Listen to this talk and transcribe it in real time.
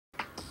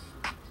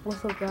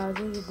What's up, guys?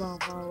 This is Brown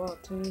Power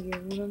Out 10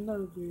 again with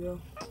another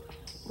video.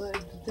 But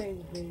in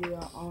today's video,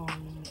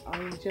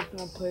 I'm just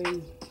gonna play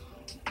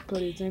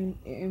this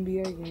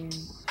NBA game.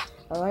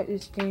 I like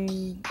this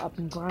game. I've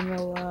been grinding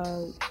a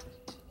lot,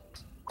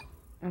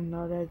 and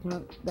all that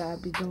junk that I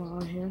be doing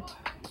on here.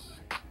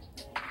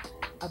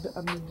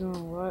 I've been doing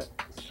a lot,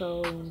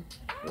 so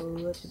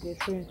let's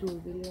get straight into the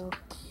video.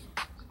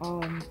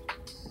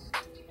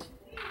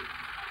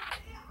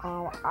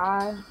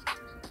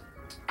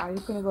 I'm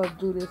just gonna go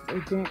do this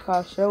event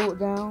called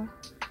Showdown.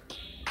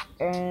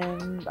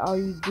 And all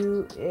you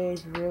do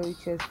is really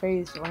just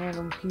face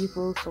random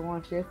people. So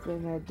I'm just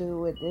gonna do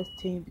with this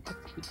team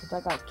because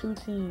I got two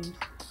teams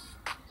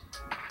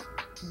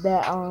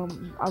that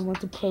I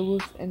want to play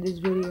with in this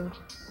video.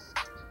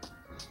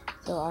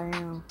 So I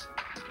am.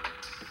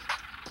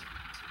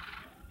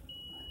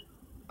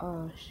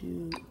 Oh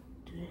shoot,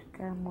 this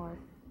guy more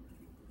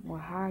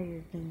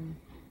higher than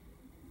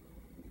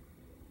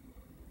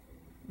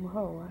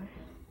Whoa, what?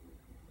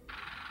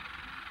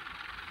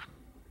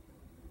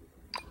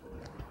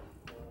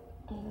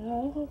 I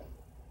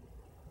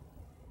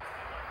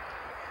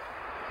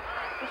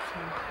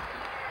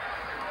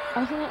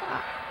think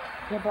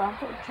yeah, but I'm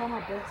gonna try my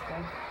best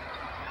though.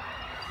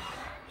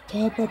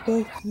 Try my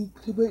best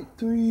to make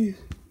threes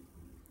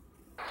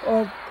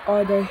all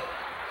day.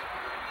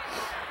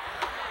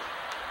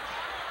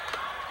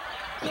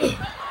 Good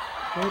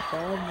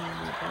ball,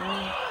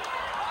 man.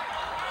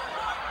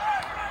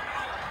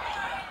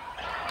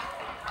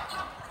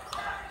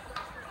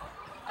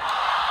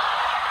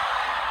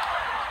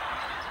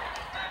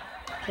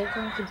 Take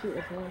on to beat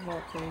the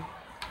ball too.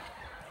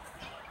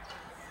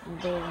 I'm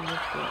going to this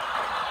it.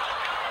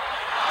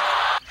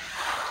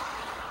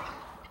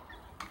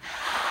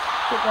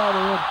 Get out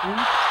of here,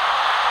 dude.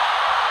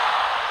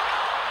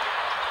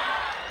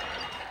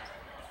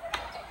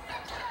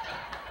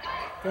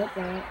 Get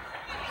that.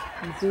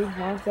 You see,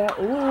 once that.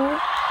 Ooh.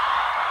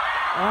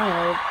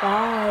 Alright,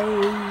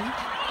 bye.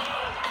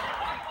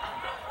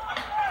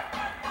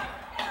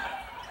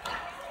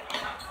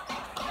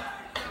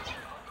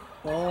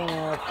 Oh.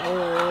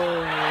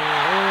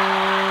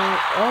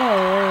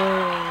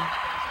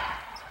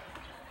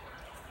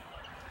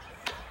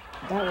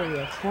 That would be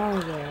a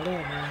challenge right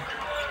there, man.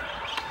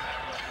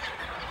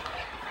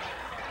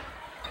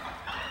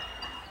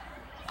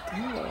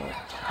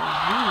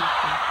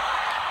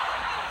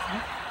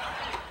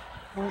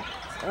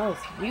 That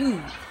was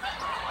huge.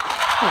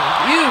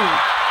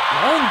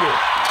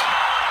 Humongous.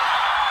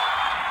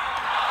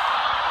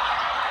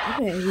 That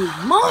man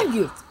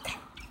humongous.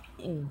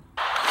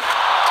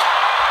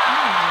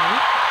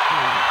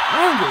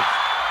 Humongous.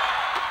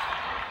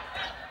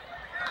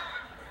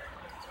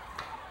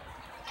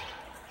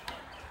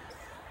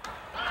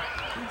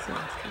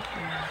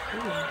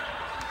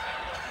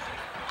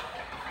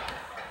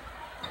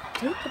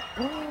 Take the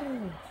ball.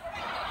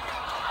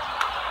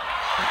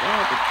 The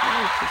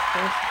place is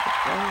supposed to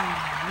go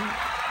in.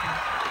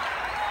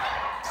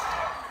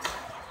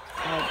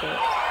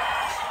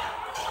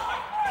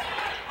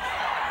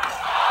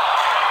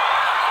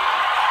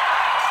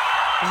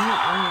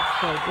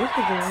 This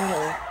is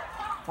another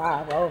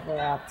 5 over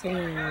our team,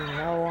 you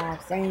know what I'm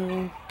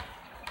saying?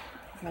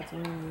 My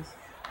team is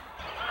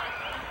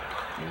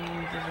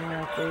in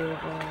 3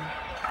 over.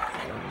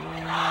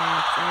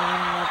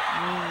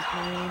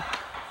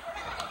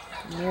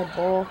 Near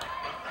ball.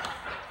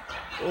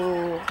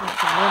 Ooh,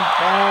 that's a good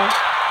ball.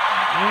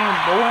 Man,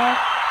 boy.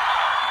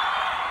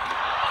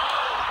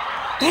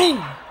 Dang!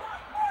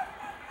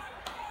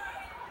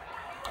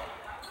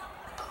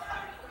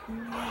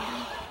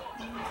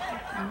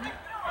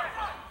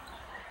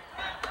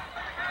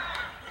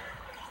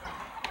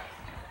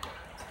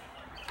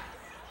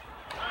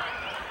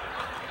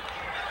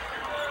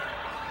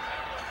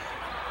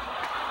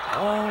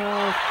 Oh,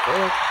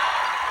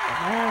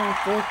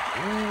 15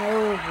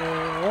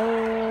 overalls.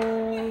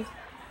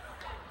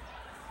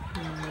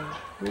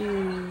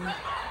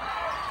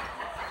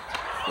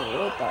 So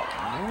what about I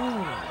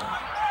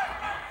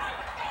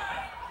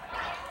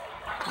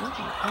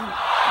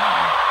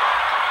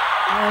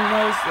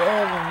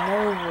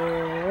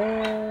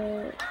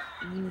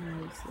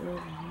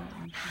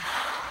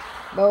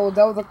No,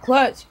 that was a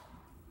clutch.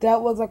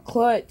 That was a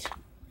clutch.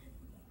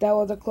 That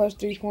was a clutch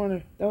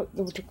 3-pointer. That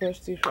was a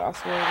clutch 3-pointer. I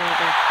swear that was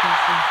a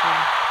clutch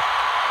 3-pointer.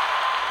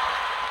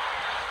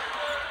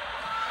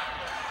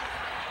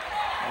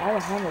 I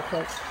don't have no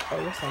clutch. Oh,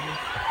 yes, I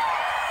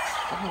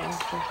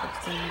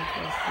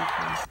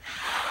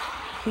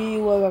do. He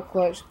was a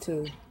clutch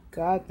too.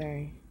 God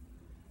dang.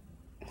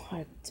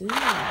 I do.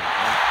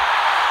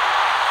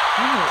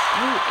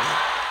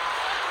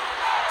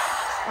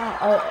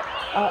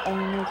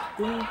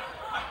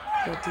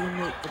 But do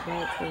make the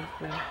bad choice,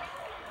 bro.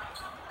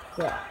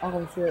 Yeah, I'm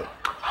gonna fit.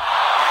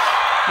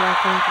 Yeah,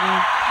 thank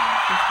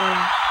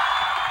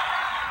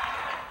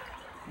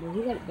you. Well, he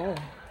got it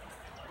better.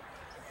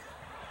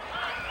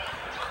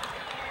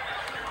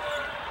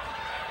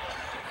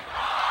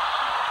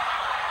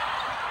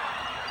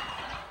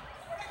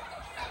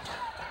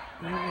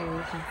 I'm not really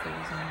looking for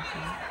this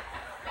anything.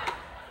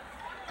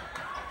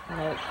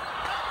 Like,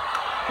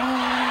 I'm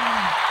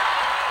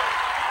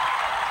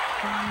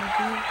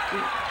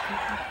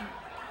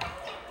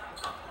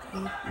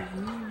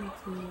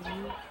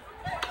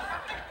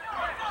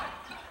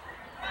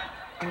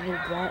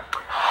gonna block.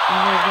 I'm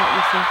gonna block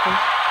this something.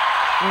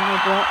 I'm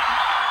gonna block.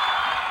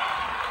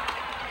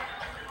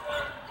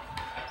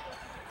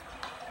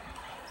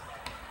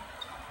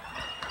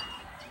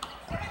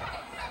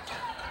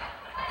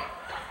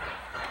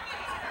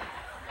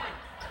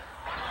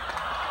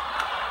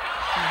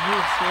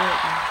 He's scared,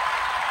 man.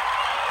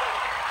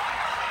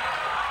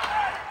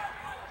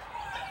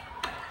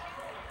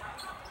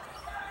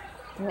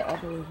 What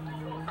other reason are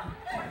you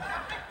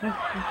Let's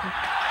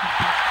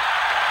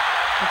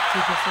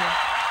take this away.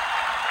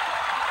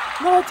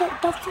 No,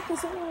 let's take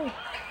this away.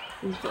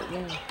 He's dead,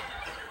 yeah.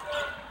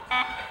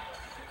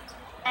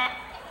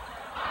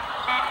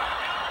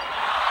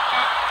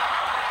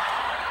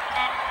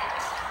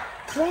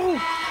 Come on!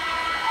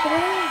 Come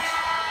on!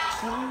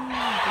 Oh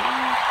my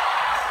god.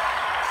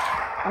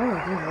 I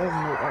don't think I would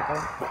make that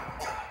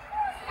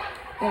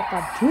though. Like I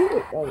do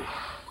it though.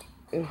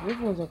 If this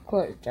was a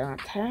clutch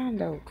downtown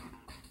though.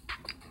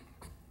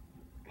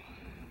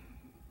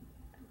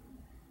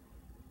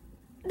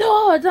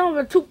 No, it's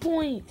over 2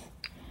 points.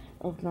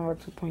 Oh, it's over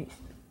 2 points.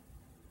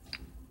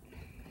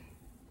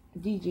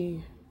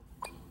 GG.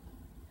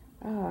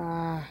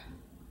 Alright,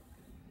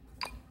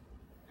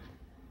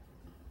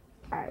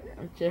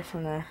 I'm just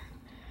gonna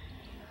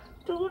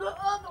do the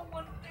other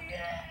one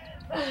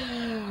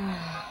again.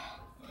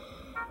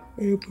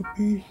 Hey,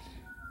 puppy.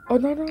 Oh,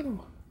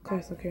 no.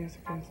 Cancel.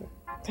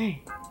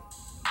 Dang.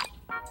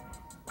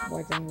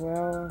 Wasn't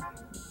well.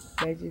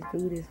 They just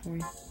do this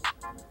one.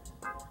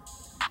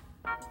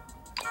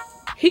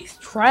 He's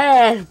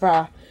trash,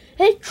 bro.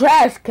 He's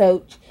trash,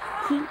 coach.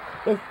 He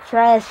is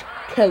trash,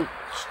 coach.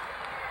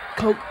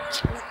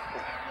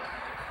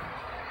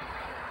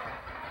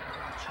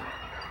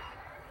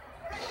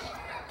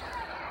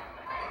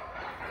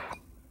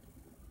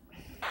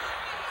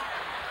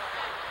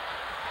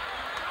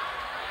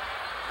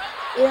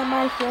 Yeah,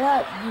 my shut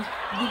up.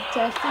 You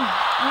testing.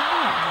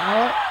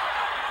 Alright.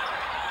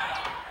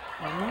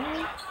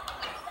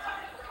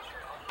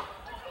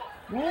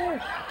 No.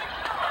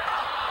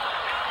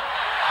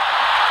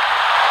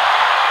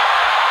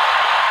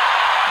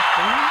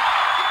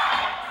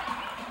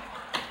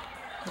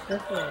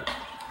 That's right.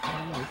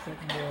 I'm gonna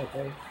second board,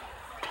 baby.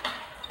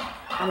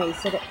 I mean,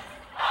 set it.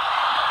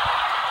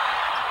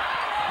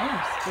 I'm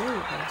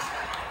scared, bro.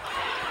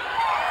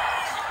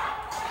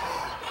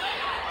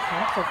 I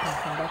still can't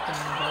come back in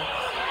though.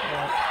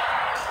 But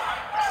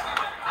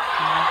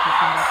I have to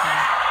come back in.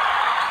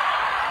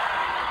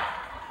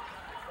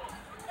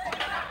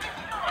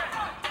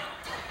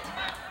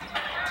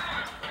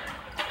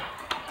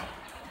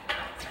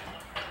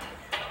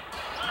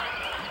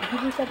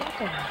 Give me some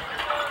back in.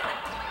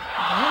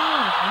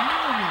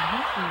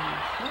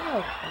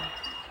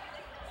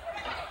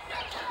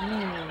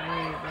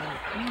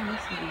 I'm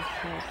missing these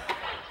shots.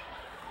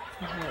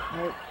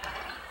 Nope.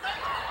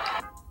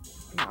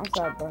 No, I'm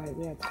sorry, bro.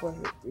 We have to quit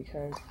it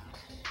because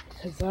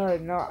I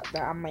already know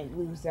that I might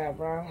lose that,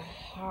 bro.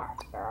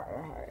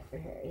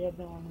 You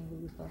don't want to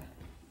lose, bro.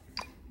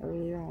 I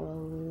really don't want to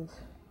lose.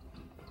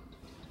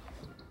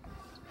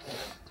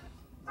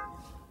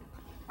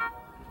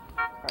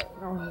 I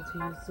don't have to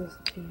use this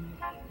team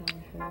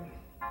right here.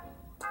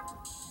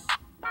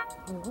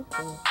 Oh, what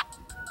the?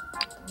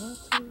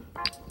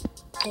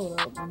 Hold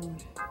up, let me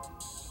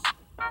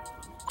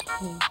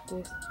change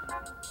this.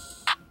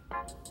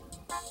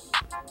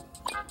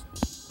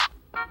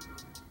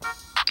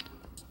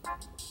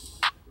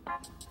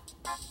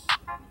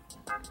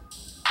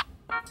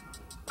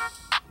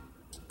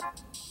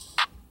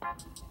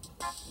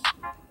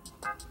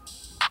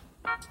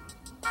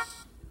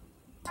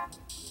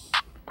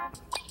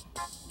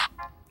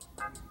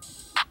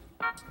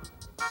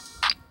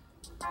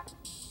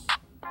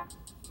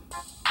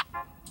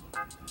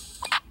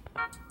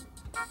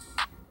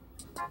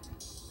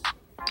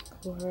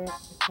 For her to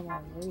come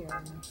on real.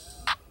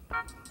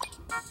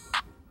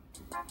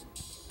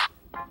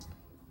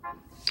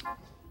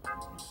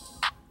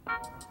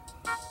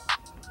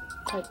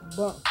 Like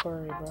butt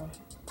furry, bro.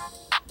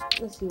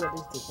 Let's see what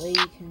this delay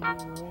can do,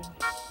 bro.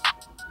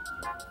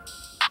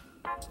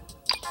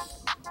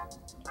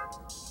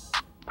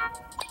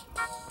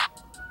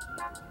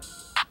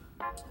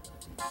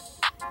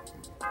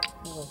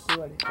 Let's see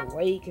what this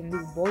delay can do,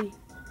 boy.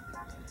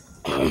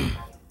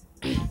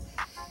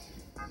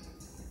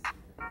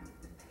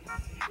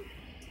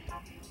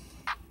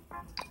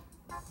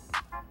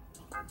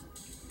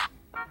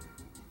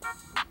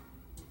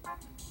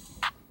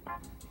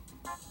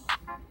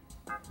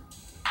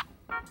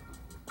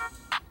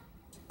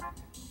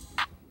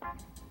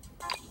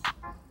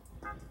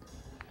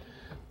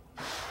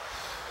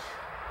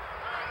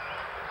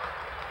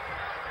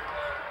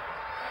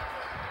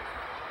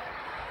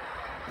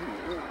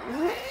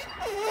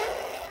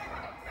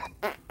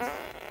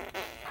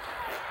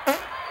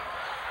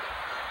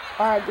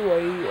 Alright, do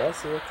it. Let's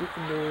see what you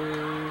can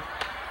do.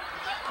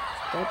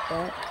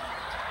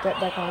 Step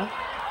back on.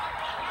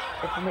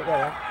 If I make that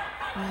right.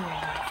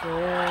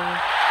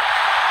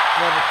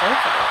 Well,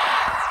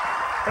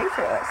 thanks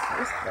for us.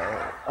 Let's go.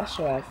 I'll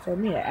show you for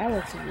me an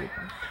hour to you.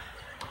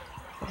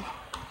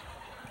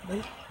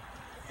 Wait.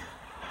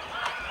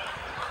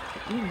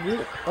 You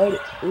really hold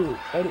it. Ooh,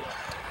 hold it.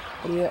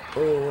 Yeah,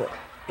 oh,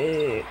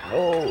 eh,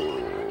 oh.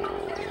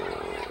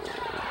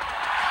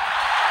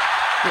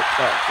 Get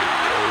that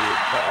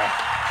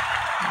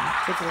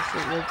to the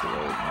shit way too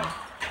late, man.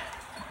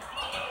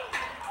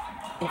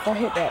 If I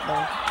hit that, bro.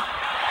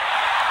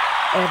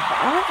 If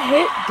I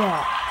hit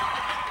that.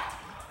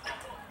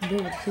 Do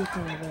it 2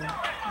 times, bro.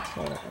 That's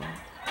all right, man.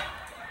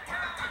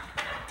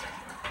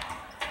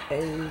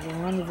 Hey,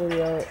 on the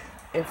video,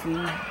 if you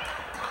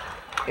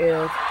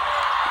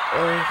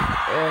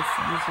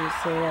should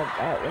say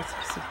that was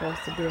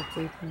supposed to be a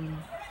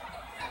 3-pointer.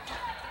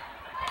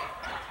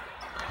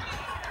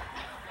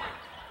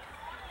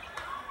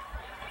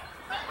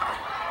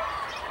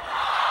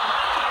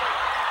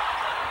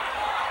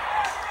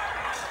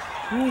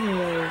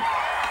 Anyway,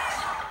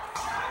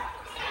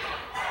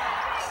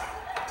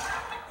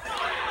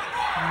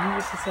 I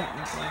need to set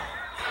myself.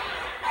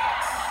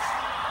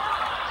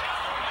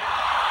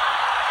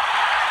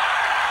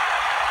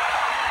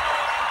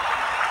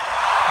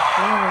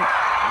 I'm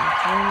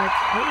trying to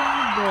hit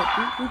him, but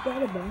we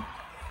got it, man.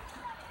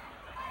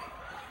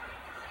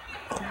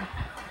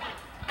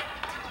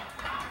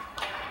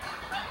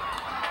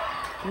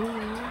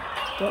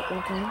 Stop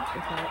that time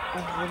if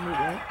I remove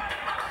that.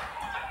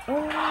 Oh,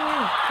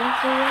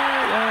 that's the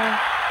right, yeah.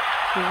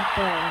 See, I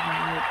thought I was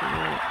gonna make it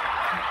work.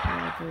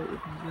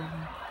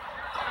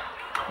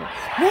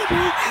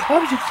 I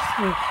was just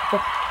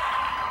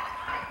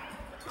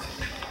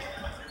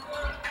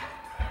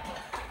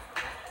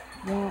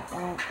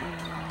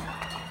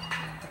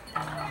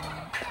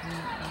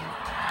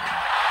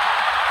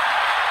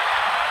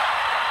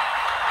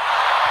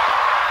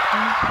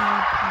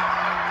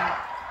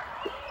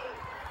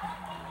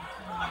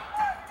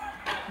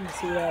you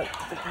see that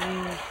the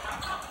green.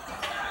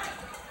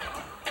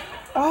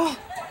 Oh,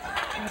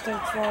 I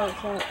think far.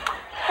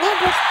 Oh,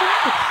 that's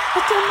perfect.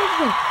 That's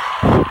amazing.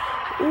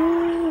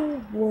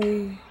 Oh boy,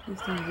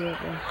 this thing's good,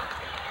 bro.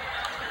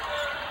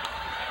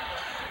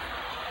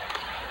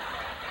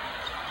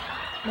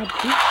 My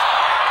beach.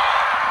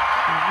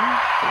 I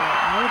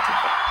want to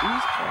the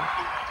beach, bro.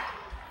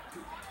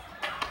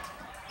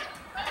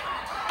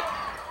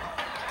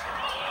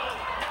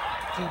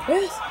 The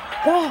best.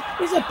 God,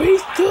 it's a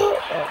beast too.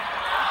 Oh.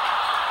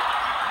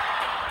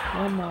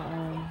 I'm not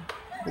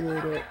blew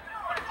it.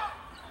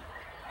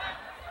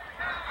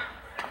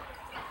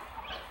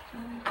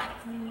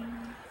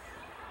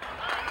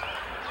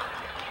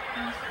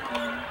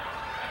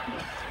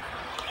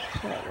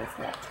 That was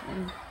that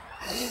time.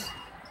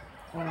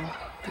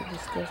 Did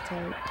this go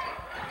tight?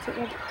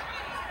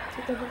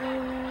 Take the ball.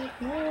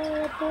 No,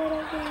 boy,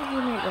 I can't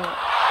even make that.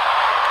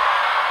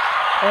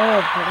 Oh,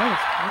 but that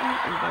was fine.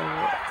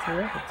 So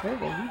I could tell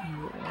that he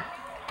knew it.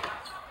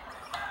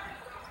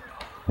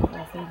 I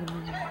think I'm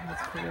gonna have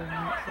to put it on that.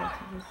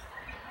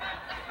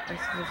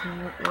 That's just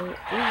not right.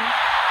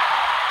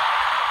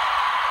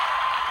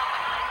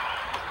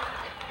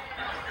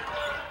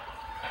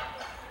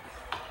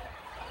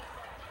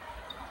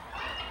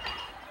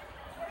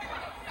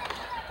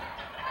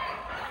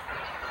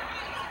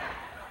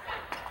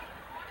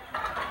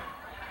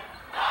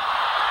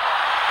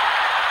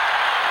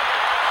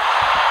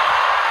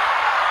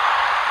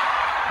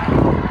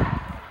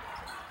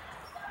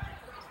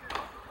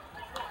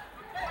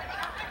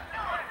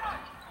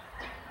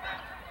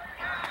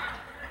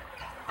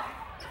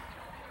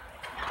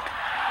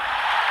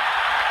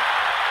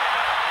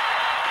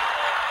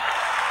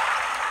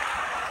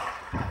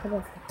 How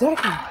about for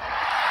dunking?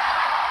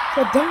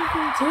 For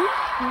dunking too?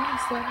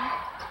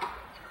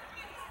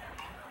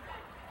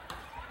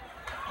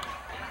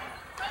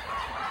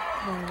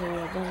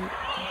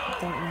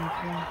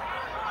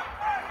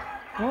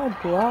 Don't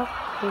block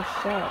his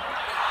shot.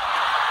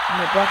 I'm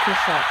gonna block his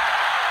shot.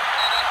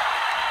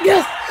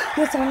 Yes!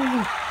 Yes, I don't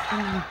know.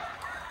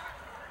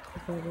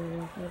 If I do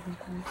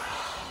everything.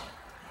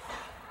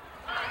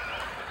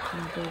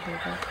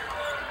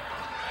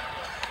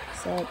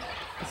 Go.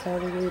 It's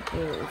hard to do, but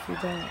if you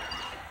don't,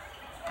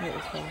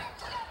 it's fine.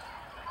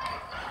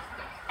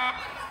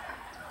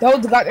 That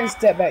was the goddamn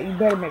step back. You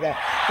better make that.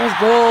 Let's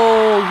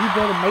go. You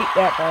better make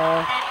that,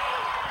 ball.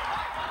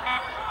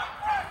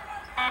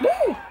 No.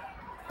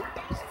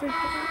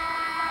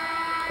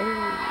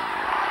 Oh.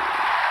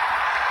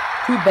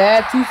 Too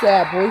bad, too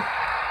sad, boy.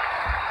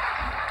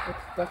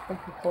 That's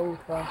fucking close,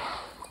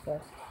 bro.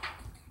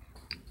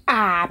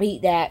 I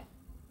beat that.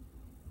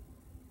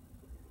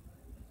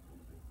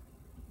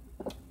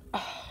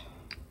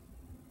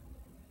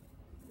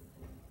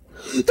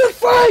 The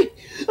fight!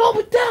 I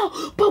was down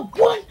by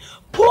 1.1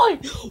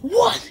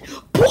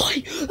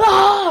 point!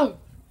 Ah!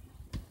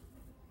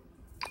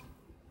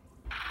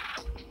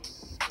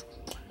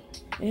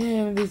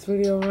 And this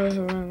video right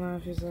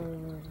now,